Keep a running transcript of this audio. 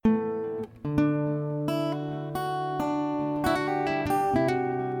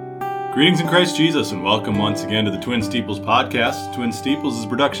Greetings in Christ Jesus, and welcome once again to the Twin Steeples podcast. Twin Steeples is a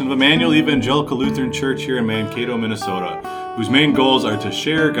production of Emmanuel Evangelical Lutheran Church here in Mankato, Minnesota, whose main goals are to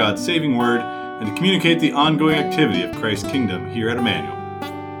share God's saving word and to communicate the ongoing activity of Christ's kingdom here at Emmanuel.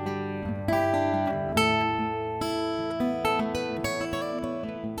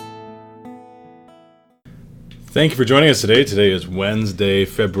 Thank you for joining us today. Today is Wednesday,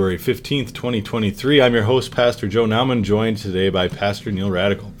 February 15th, 2023. I'm your host, Pastor Joe Nauman, joined today by Pastor Neil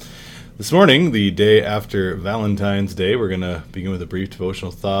Radical. This morning, the day after Valentine's Day, we're going to begin with a brief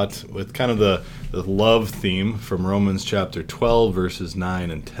devotional thought with kind of the love theme from Romans chapter 12, verses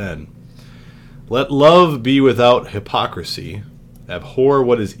 9 and 10. Let love be without hypocrisy. Abhor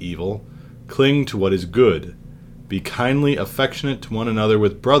what is evil. Cling to what is good. Be kindly affectionate to one another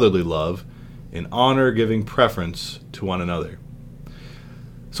with brotherly love, in honor giving preference to one another.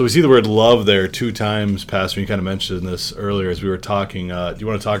 So we see the word love there two times, Pastor. You kind of mentioned this earlier as we were talking. Do you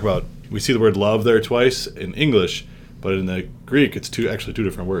want to talk about, we see the word love there twice in English, but in the Greek it's two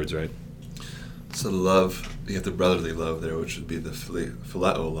different words, right? So love, you have the brotherly love there, which would be the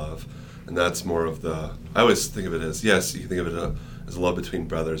phileo love. And that's more of the, I always think of it as, yes, you think of it as love between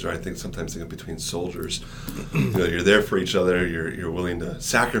brothers, or I think sometimes think of between soldiers. You're there for each other, you're willing to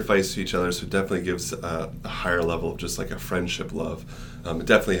sacrifice to each other, so it definitely gives a higher level of just like a friendship love. It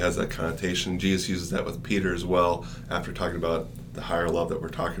definitely has that connotation. Jesus uses that with Peter as well, after talking about the higher love that we're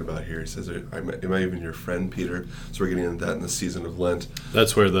talking about here. He says, am I even your friend, Peter? So we're getting into that in the season of Lent.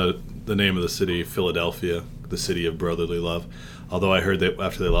 That's where the name of the city, Philadelphia, the city of brotherly love. Although I heard that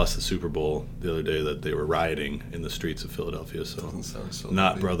after they lost the Super Bowl the other day that they were rioting in the streets of Philadelphia, so doesn't sound so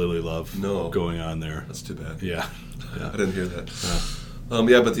not lovely. Brotherly love going on there. That's too bad. Yeah. I didn't hear that.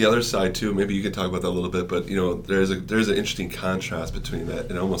 But the other side too, maybe you could talk about that a little bit, but there's an interesting contrast between that.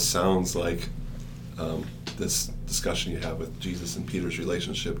 It almost sounds like this discussion you have with Jesus and Peter's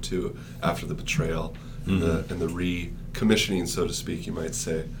relationship too after the betrayal and the recommissioning, so to speak, you might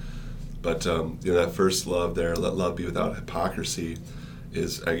say. But that first love there, let love be without hypocrisy,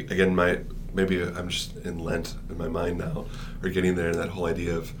 is again maybe I'm just in Lent in my mind now. We're getting there, and that whole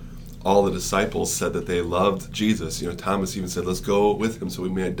idea of all the disciples said that they loved Jesus. Thomas even said, "Let's go with him, so we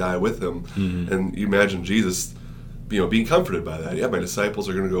may die with him." Mm-hmm. And you imagine Jesus, being comforted by that. Yeah, my disciples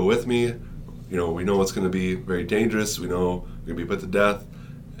are going to go with me. We know it's going to be very dangerous. We know we're going to be put to death,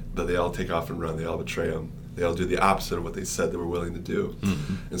 but they all take off and run. They all betray him. They all do the opposite of what they said they were willing to do.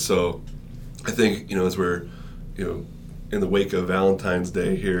 Mm-hmm. And so I think, as we're, in the wake of Valentine's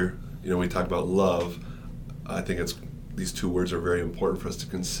Day here, we talk about love. I think these two words are very important for us to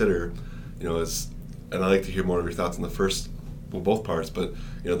consider, and I like to hear more of your thoughts on both parts, but,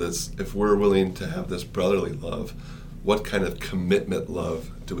 if we're willing to have this brotherly love, what kind of commitment love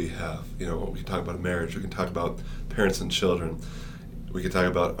do we have? We can talk about a marriage, we can talk about parents and children, we can talk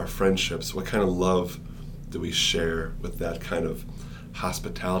about our friendships. What kind of love do we share with that kind of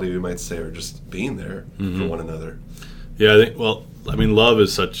hospitality, we might say, or just being there for one another? Yeah, love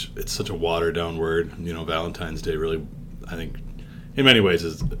is such a watered down word. Valentine's Day really, I think, in many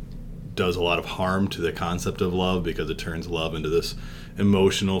ways does a lot of harm to the concept of love, because it turns love into this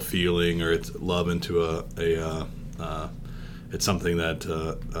emotional feeling, or it's love into it's something that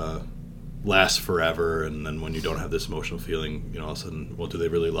lasts forever, and then when you don't have this emotional feeling, all of a sudden, well, do they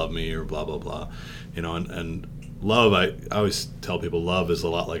really love me, or blah blah blah, and love, I always tell people, love is a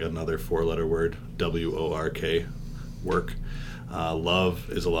lot like another four-letter word, W-O-R-K, work.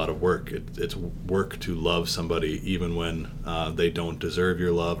 Love is a lot of work. It's work to love somebody even when they don't deserve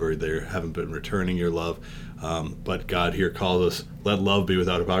your love, or they haven't been returning your love. But God here calls us, let love be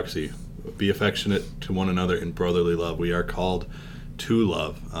without hypocrisy. Be affectionate to one another in brotherly love. We are called to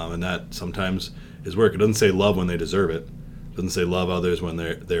love, and that sometimes is work. It doesn't say love when they deserve it. It doesn't say love others when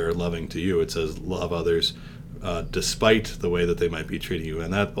they're loving to you. It says love others despite the way that they might be treating you.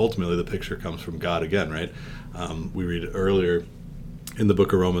 And that ultimately the picture comes from God again, right? We read earlier in the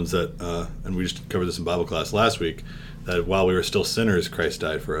book of Romans that, and we just covered this in Bible class last week, that while we were still sinners, Christ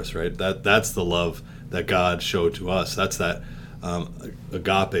died for us, right? That's the love that God showed to us. That's that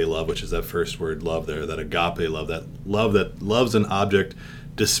agape love, which is that first word, love there, that agape love that loves an object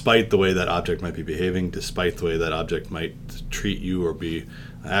despite the way that object might be behaving, despite the way that object might treat you or be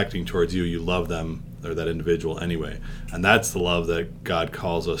acting towards you. You love them, or that individual, anyway. And that's the love that God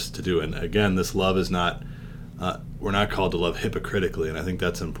calls us to do. And again, this love is not, we're not called to love hypocritically, and I think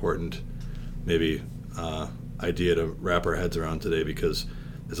that's an important maybe idea to wrap our heads around today, because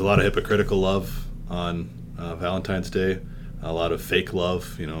there's a lot of hypocritical love on Valentine's Day, a lot of fake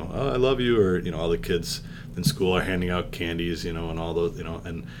love, oh, I love you, or all the kids in school are handing out candies, and all those,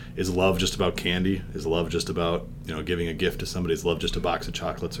 and is love just about candy? Is love just about, giving a gift to somebody? Is love just a box of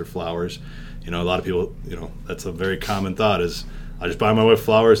chocolates or flowers? A lot of people, that's a very common thought is, I just buy my wife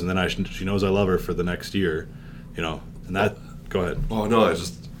flowers and then she knows I love her for the next year, and that, go ahead. Oh, no,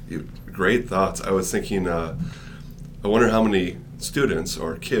 great thoughts. I was thinking, I wonder how many students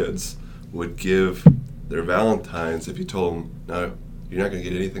or kids would give their Valentines if you told them, no, you're not going to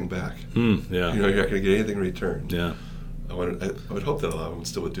get anything back. Yeah. You're not going to get anything returned. Yeah. I would hope that a lot of them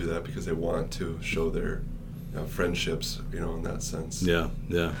still would do that because they want to show their friendships, in that sense. Yeah.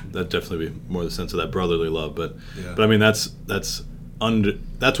 That'd definitely be more the sense of that brotherly love. But Yeah. I mean, that's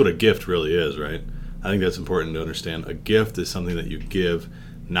what a gift really is, right? I think that's important to understand. A gift is something that you give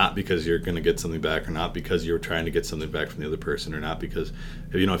not because you're going to get something back, or not because you're trying to get something back from the other person, or not because,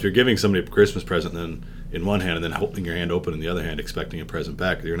 if you're giving somebody a Christmas present then in one hand and then holding your hand open in the other hand expecting a present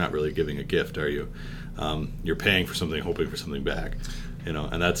back, you're not really giving a gift, are you? You're paying for something, hoping for something back,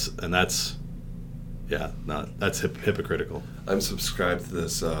 and that's hypocritical. I'm subscribed to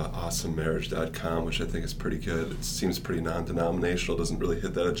this awesomemarriage.com, which I think is pretty good. It seems pretty non-denominational, doesn't really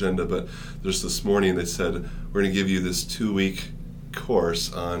hit that agenda, but just this morning they said, we're going to give you this 2-week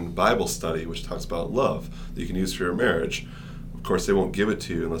course on Bible study, which talks about love that you can use for your marriage. Of course, they won't give it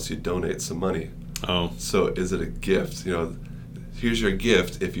to you unless you donate some money. Oh. So is it a gift? Here's your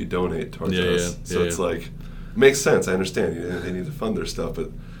gift if you donate towards us. So it's like, it makes sense. I understand. They need to fund their stuff, but,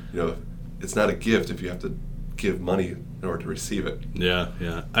 it's not a gift if you have to give money in order to receive it. Yeah.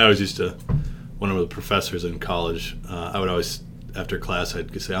 I always used to, one of the professors in college, I would always, after class,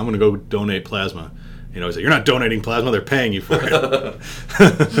 I'd say, I'm going to go donate plasma. I say, you're not donating plasma, they're paying you for it.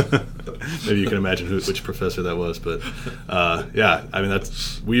 Maybe you can imagine which professor that was, but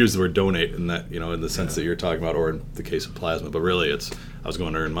we use the word donate in that, in the sense that you're talking about, or in the case of plasma, but really I was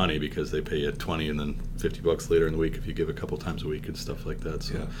going to earn money because they pay you $20 and then $50 later in the week if you give a couple times a week and stuff like that.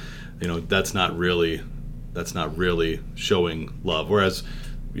 So, that's not really showing love. Whereas,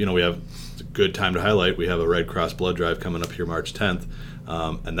 we have a good time to highlight. We have a Red Cross blood drive coming up here March 10th,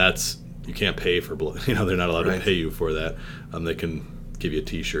 and that's, you can't pay for blood. They're not allowed to pay you for that. They can give you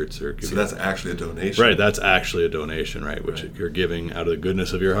T-shirts or. That's actually a donation. Right. That's actually a donation, right? Which you're giving out of the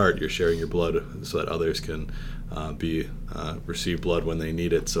goodness of your heart. You're sharing your blood so that others can receive blood when they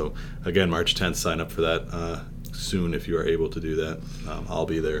need it. So again, March 10th, sign up for that soon if you are able to do that. I'll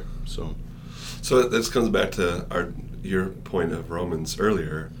be there. So this comes back to your point of Romans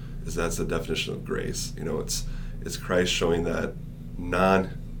earlier. That's the definition of grace. It's Christ showing that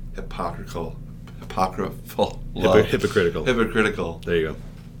non-hypocritical love. Hypocritical. There you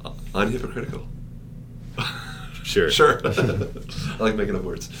go. Unhypocritical. Sure. I like making up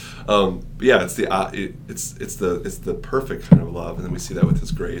words. It's the perfect kind of love, and then we see that with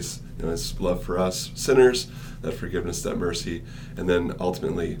His grace, His love for us sinners, that forgiveness, that mercy, and then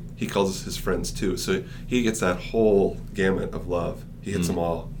ultimately He calls us His friends too. So He gets that whole gamut of love. He hits them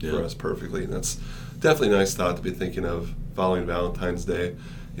all for us perfectly, and that's definitely a nice thought to be thinking of following Valentine's Day.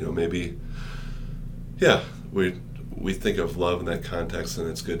 Maybe, we think of love in that context, and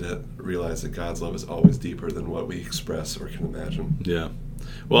it's good to realize that God's love is always deeper than what we express or can imagine. Yeah.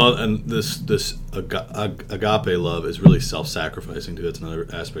 Well, and this agape love is really self-sacrificing too. That's another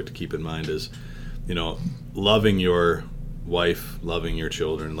aspect to keep in mind is, loving your wife, loving your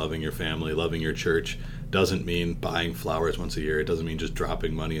children, loving your family, loving your church doesn't mean buying flowers once a year. It doesn't mean just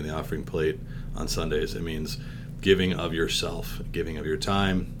dropping money in the offering plate on Sundays. It means giving of yourself, giving of your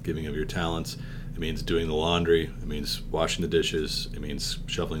time, giving of your talents. It means doing the laundry. It means washing the dishes. It means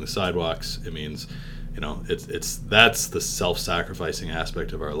shoveling the sidewalks. It means, that's the self-sacrificing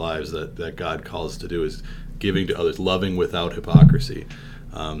aspect of our lives that God calls us to do, is giving to others, loving without hypocrisy.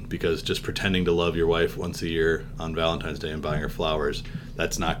 Because just pretending to love your wife once a year on Valentine's Day and buying her flowers,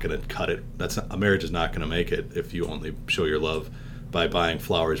 that's not going to cut it. A marriage is not going to make it if you only show your love by buying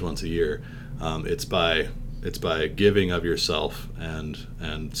flowers once a year. It's by giving of yourself and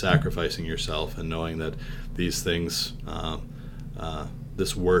sacrificing yourself, and knowing that these things,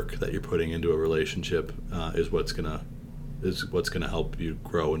 this work that you're putting into a relationship, is what's gonna help you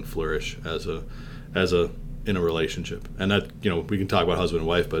grow and flourish in a relationship. And that, we can talk about husband and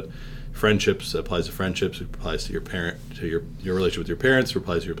wife, but friendships applies to friendships. It applies to your parent, to your relationship with your parents. It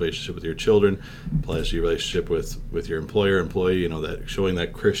applies to your relationship with your children. It applies to your relationship with your employee. That showing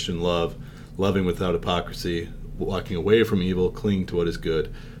that Christian love, loving without hypocrisy, walking away from evil, clinging to what is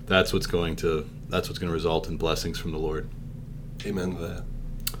good. That's what's going to result in blessings from the Lord. Amen to that.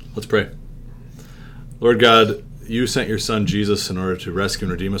 Let's pray. Lord God, you sent your Son Jesus in order to rescue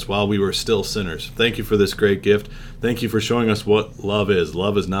and redeem us while we were still sinners. Thank you for this great gift. Thank you for showing us what love is.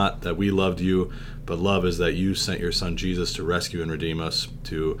 Love is not that we loved you, but love is that you sent your Son Jesus to rescue and redeem us,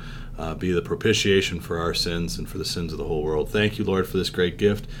 to be the propitiation for our sins and for the sins of the whole world. Thank you, Lord, for this great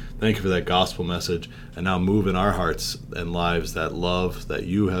gift. Thank you for that gospel message. And now move in our hearts and lives that love that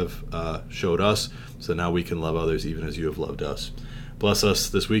you have showed us, so now we can love others even as you have loved us. Bless us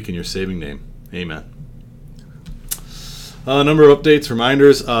this week in your saving name. Amen. A number of updates,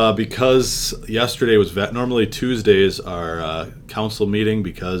 reminders, because yesterday was normally Tuesdays our council meeting,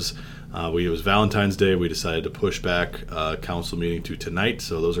 because it was Valentine's Day, we decided to push back council meeting to tonight,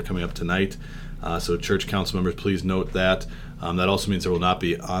 so those are coming up tonight. So church council members, please note that. That also means there will not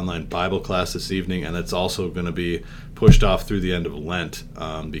be online Bible class this evening, and it's also going to be pushed off through the end of Lent,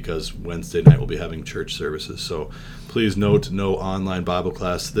 because Wednesday night we'll be having church services. So please note no online Bible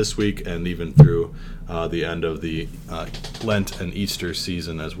class this week, and even through the end of the Lent and Easter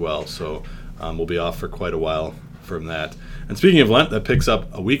season as well. So we'll be off for quite a while from that. And speaking of Lent, that picks up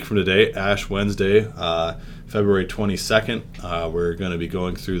a week from today, Ash Wednesday, February 22nd. We're going to be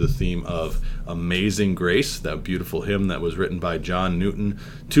going through the theme of Amazing Grace, that beautiful hymn that was written by John Newton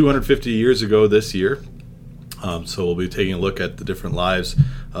 250 years ago this year. So we'll be taking a look at the different lives.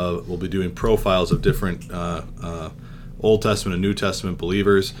 We'll be doing profiles of different Old Testament and New Testament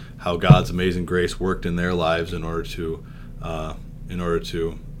believers, how God's amazing grace worked in their lives in order to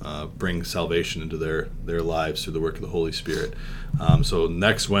bring salvation into their lives through the work of the Holy Spirit. So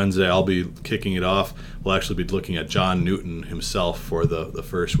next Wednesday, I'll be kicking it off. We'll actually be looking at John Newton himself for the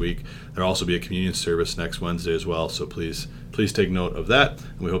first week. There'll also be a communion service next Wednesday as well, so please take note of that,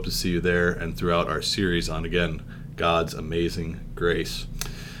 and we hope to see you there and throughout our series on, again, God's amazing grace.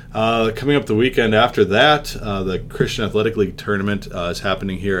 Coming up the weekend after that, the Christian Athletic League tournament is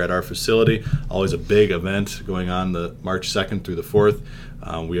happening here at our facility. Always a big event going on the March 2nd through the 4th.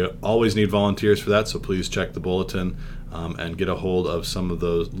 We always need volunteers for that, so please check the bulletin and get a hold of some of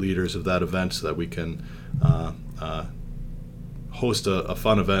the leaders of that event so that we can host a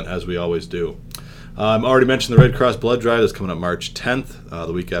fun event as we always do. I already mentioned the Red Cross Blood Drive that's coming up March 10th,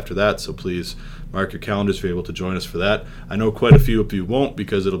 the week after that, so please mark your calendars if you're able to join us for that. I know quite a few of you won't,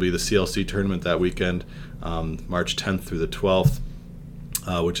 because it'll be the CLC tournament that weekend, March 10th through the 12th,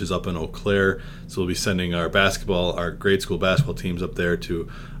 which is up in Eau Claire. So we'll be sending our grade school basketball teams up there to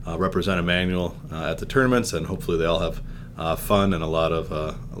represent Emmanuel at the tournaments, and hopefully they all have fun, and a lot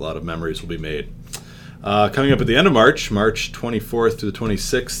of memories will be made. Coming up at the end of March 24th through the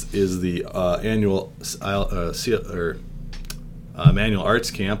 26th, is the annual Emmanuel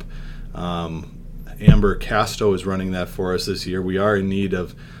Arts Camp. Amber Casto is running that for us this year. We are in need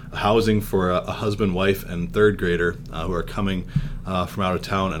of housing for a husband, wife, and third grader who are coming from out of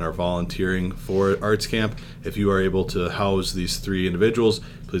town and are volunteering for Arts Camp. If you are able to house these 3 individuals,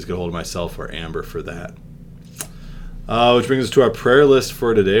 please get a hold of myself or Amber for that. Which brings us to our prayer list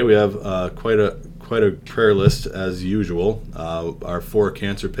for today. We have quite a prayer list as usual. Our 4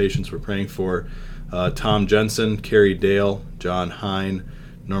 cancer patients we're praying for: Tom Jensen, Carrie Dale, John Hine,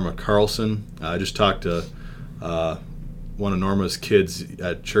 Norma Carlson. I just talked to one of Norma's kids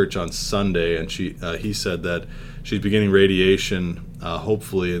at church on Sunday, and he said that she's beginning radiation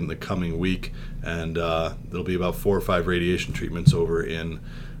hopefully in the coming week, and there'll be about 4 or 5 radiation treatments over in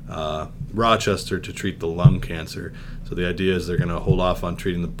Rochester to treat the lung cancer. So the idea is they're going to hold off on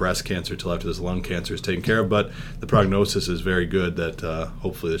treating the breast cancer till after this lung cancer is taken care of, but the prognosis is very good that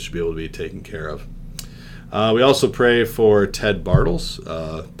hopefully this should be able to be taken care of. We also pray for Ted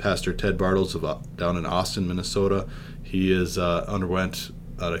Bartles, Pastor Ted Bartles down in Austin, Minnesota. He underwent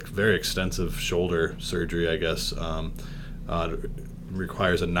a very extensive shoulder surgery, I guess.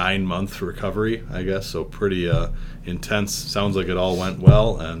 Requires a 9-month recovery, I guess, so pretty intense. Sounds like it all went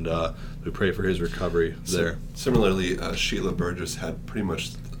well, and we pray for his recovery there. Similarly, Sheila Burgess had pretty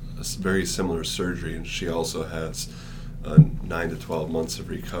much a very similar surgery, and she also has 9 to 12 months of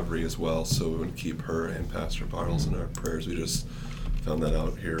recovery as well, so we would keep her and Pastor Bartles in our prayers. We just found that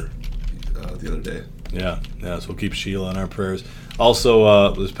out here the other day. Yeah, so we'll keep Sheila in our prayers.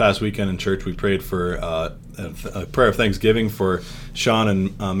 Also, this past weekend in church, we prayed for a prayer of thanksgiving for Sean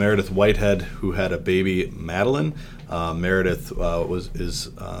and Meredith Whitehead, who had a baby, Madeline. Meredith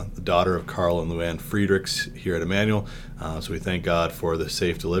is the daughter of Carl and Luann Friedrichs here at Emmanuel. So we thank God for the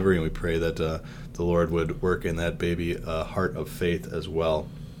safe delivery, and we pray that the Lord would work in that baby heart of faith as well.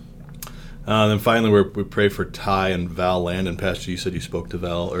 Then finally, we pray for Ty and Val Landon. Pastor, you said you spoke to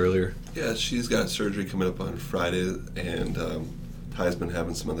Val earlier. Yeah, she's got surgery coming up on Friday, and Ty's been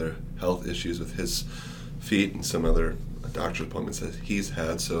having some other health issues with his feet and some other doctor's appointments that he's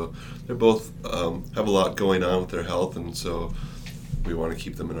had. So they both have a lot going on with their health, and so we want to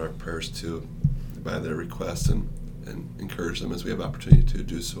keep them in our prayers too by their requests and encourage them as we have opportunity to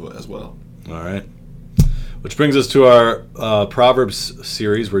do so as well. All right. Which brings us to our Proverbs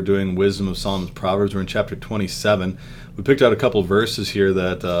series. We're doing Wisdom of Solomon's Proverbs. We're in chapter 27. We picked out a couple verses here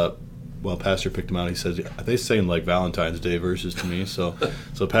that, Pastor picked them out. He says, they seem like Valentine's Day verses to me. So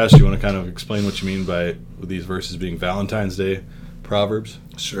Pastor, you want to kind of explain what you mean by these verses being Valentine's Day Proverbs?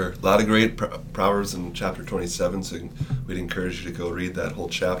 Sure. A lot of great Proverbs in chapter 27, so we'd encourage you to go read that whole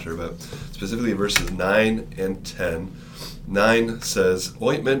chapter. But specifically verses 9 and 10. 9 says,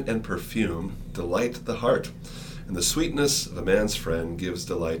 "Ointment and perfume delight the heart, and the sweetness of a man's friend gives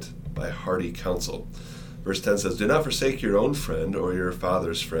delight by hearty counsel." Verse 10 says, "Do not forsake your own friend or your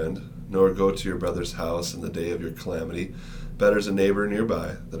father's friend, nor go to your brother's house in the day of your calamity. Better is a neighbor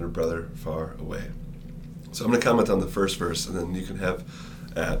nearby than a brother far away." So I'm going to comment on the first verse, and then you can have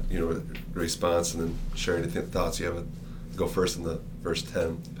a response and then share any thoughts you have. Go first in the verse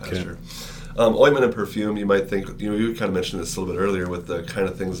 10, Pastor. Okay. Ointment and perfume, you might think, you kind of mentioned this a little bit earlier with the kind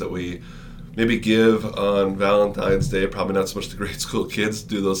of things that we maybe give on Valentine's Day. Probably not so much the grade school kids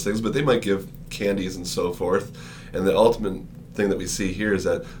do those things, but they might give candies and so forth. And the ultimate thing that we see here is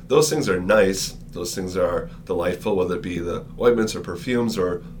that those things are nice, those things are delightful, whether it be the ointments or perfumes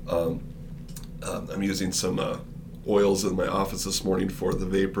or I'm using some oils in my office this morning for the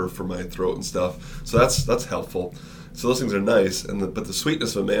vapor for my throat and stuff. So that's helpful. So those things are nice, but the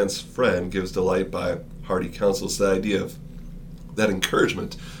sweetness of a man's friend gives delight by hearty counsel. So the idea of that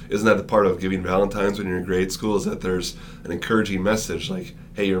encouragement, isn't that the part of giving Valentine's when you're in grade school, is that there's an encouraging message like,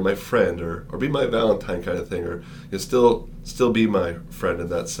 hey, you're my friend, or be my Valentine kind of thing, or you still be my friend in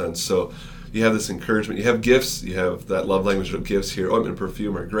that sense. So you have this encouragement. You have gifts. You have that love language of gifts here. Ointment and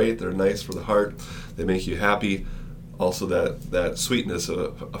perfume are great. They're nice for the heart. They make you happy. Also, that sweetness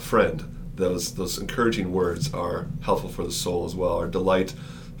of a friend, those encouraging words are helpful for the soul as well. Our delight,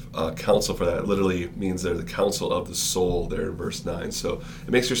 counsel for that literally means they're the counsel of the soul there in verse 9. So it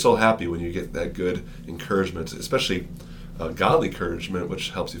makes your soul happy when you get that good encouragement, especially godly encouragement,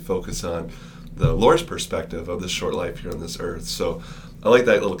 which helps you focus on the Lord's perspective of this short life here on this earth. So I like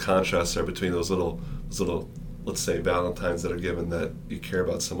that little contrast there between those little, let's say, Valentines that are given that you care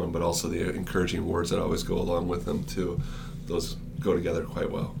about someone, but also the encouraging words that always go along with them too. Those go together quite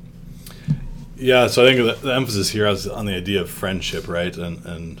well. Yeah, so I think the emphasis here is on the idea of friendship, right?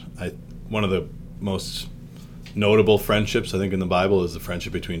 And one of the most notable friendships I think in the Bible is the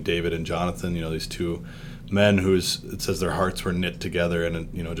friendship between David and Jonathan. These two men it says their hearts were knit together,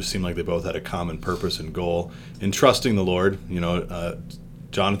 and it just seemed like they both had a common purpose and goal in trusting the Lord.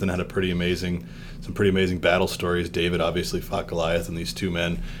 Jonathan had some pretty amazing battle stories. David obviously fought Goliath, and these two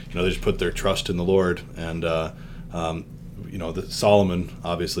men, they just put their trust in the Lord. And Solomon,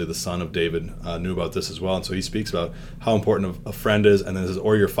 obviously the son of David, knew about this as well, and so he speaks about how important a friend is, and then it says,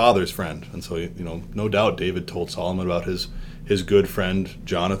 or your father's friend. And so no doubt David told Solomon about his good friend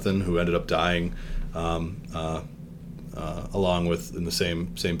Jonathan, who ended up dying along with in the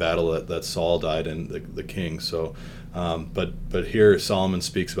same battle that Saul died in, the king. So but here Solomon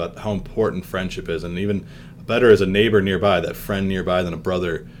speaks about how important friendship is, and even better as a neighbor nearby, that friend nearby, than a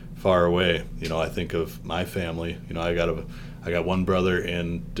brother far away. I think of my family. I got one brother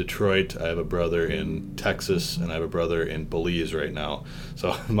in Detroit, I have a brother in Texas, and I have a brother in Belize right now.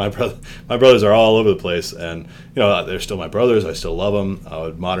 So my brothers are all over the place, and they're still my brothers. I still love them.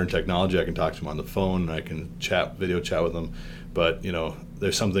 With modern technology, I can talk to them on the phone, and I can video chat with them. But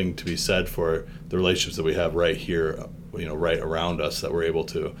there's something to be said for the relationships that we have right here, right around us, that we're able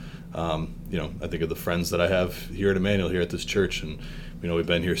to. I think of the friends that I have here at Emmanuel, here at this church, and we've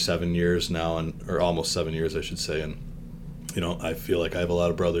been here 7 years now, or almost 7 years, I should say, and I feel like I have a lot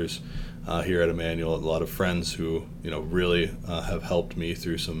of brothers here at Emmanuel, and a lot of friends who really have helped me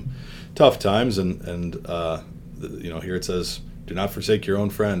through some tough times. And here it says, "Do not forsake your own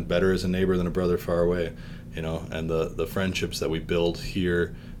friend. Better is a neighbor than a brother far away." And the friendships that we build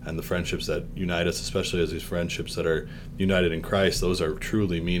here, and the friendships that unite us, especially as these friendships that are united in Christ, those are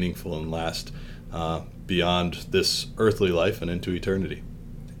truly meaningful and last beyond this earthly life and into eternity.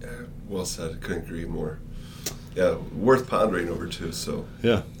 Yeah, well said. Couldn't agree more. Yeah, worth pondering over too. So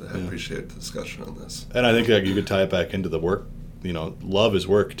yeah, I appreciate the discussion on this. And I think that you could tie it back into the work. Love is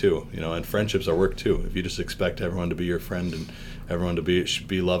work too. And friendships are work too. If you just expect everyone to be your friend and everyone to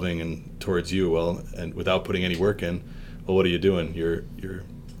be loving and towards you, and without putting any work in, well, what are you doing? You're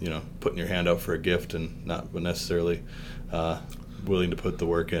putting your hand out for a gift and not necessarily willing to put the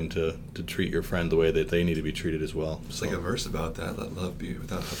work in to treat your friend the way that they need to be treated as well. It's like a verse about that. Let love be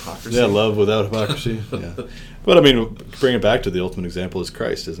without hypocrisy. Yeah, love without hypocrisy. Yeah, but bring it back to the ultimate example is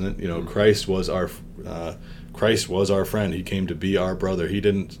Christ, isn't it? Mm-hmm. Christ was our friend. He came to be our brother. He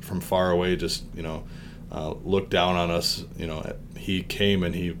didn't from far away just looked down on us. He came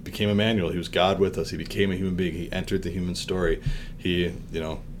and he became Emmanuel. He was God with us. He became a human being. He entered the human story. He,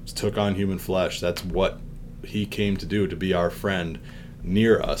 took on human flesh. That's what he came to do, to be our friend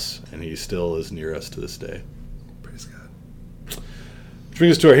near us, and he still is near us to this day. Praise God. Which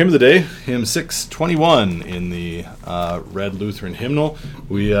brings us to our hymn of the day, hymn 621 in the Red Lutheran Hymnal.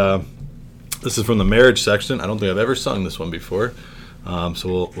 This is from the marriage section. I don't think I've ever sung this one before,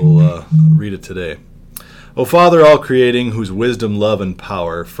 so we'll read it today. O Father, all creating, whose wisdom, love, and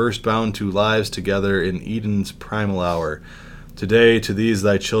power first bound two lives together in Eden's primal hour, today to these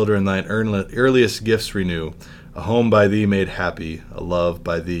thy children thine earliest gifts renew, a home by thee made happy, a love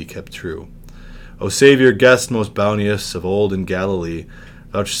by thee kept true. O Savior, guest most bounteous of old in Galilee,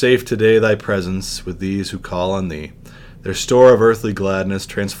 vouchsafe today thy presence with these who call on thee, their store of earthly gladness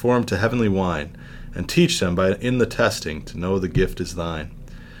transform to heavenly wine, and teach them in the testing to know the gift is thine.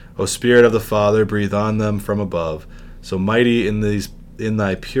 O Spirit of the Father, breathe on them from above, so mighty in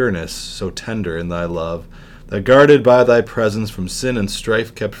thy pureness, so tender in thy love, that guarded by thy presence from sin and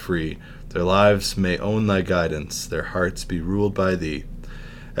strife kept free, their lives may own thy guidance, their hearts be ruled by thee.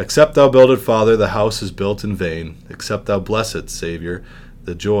 Except thou build it, Father, the house is built in vain. Except thou bless it, Savior,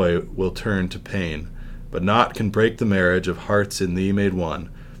 the joy will turn to pain. But naught can break the marriage of hearts in thee made one,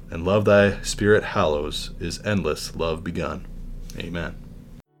 and love thy Spirit hallows is endless love begun. Amen.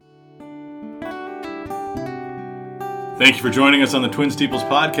 Thank you for joining us on the Twin Steeples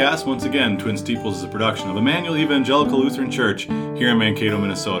podcast. Once again, Twin Steeples is a production of Emmanuel Evangelical Lutheran Church here in Mankato,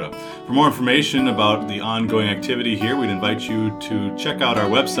 Minnesota. For more information about the ongoing activity here, we'd invite you to check out our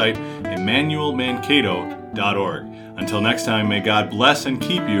website, emmanuelmankato.org. Until next time, may God bless and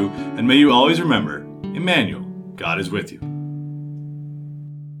keep you, and may you always remember, Emmanuel, God is with you.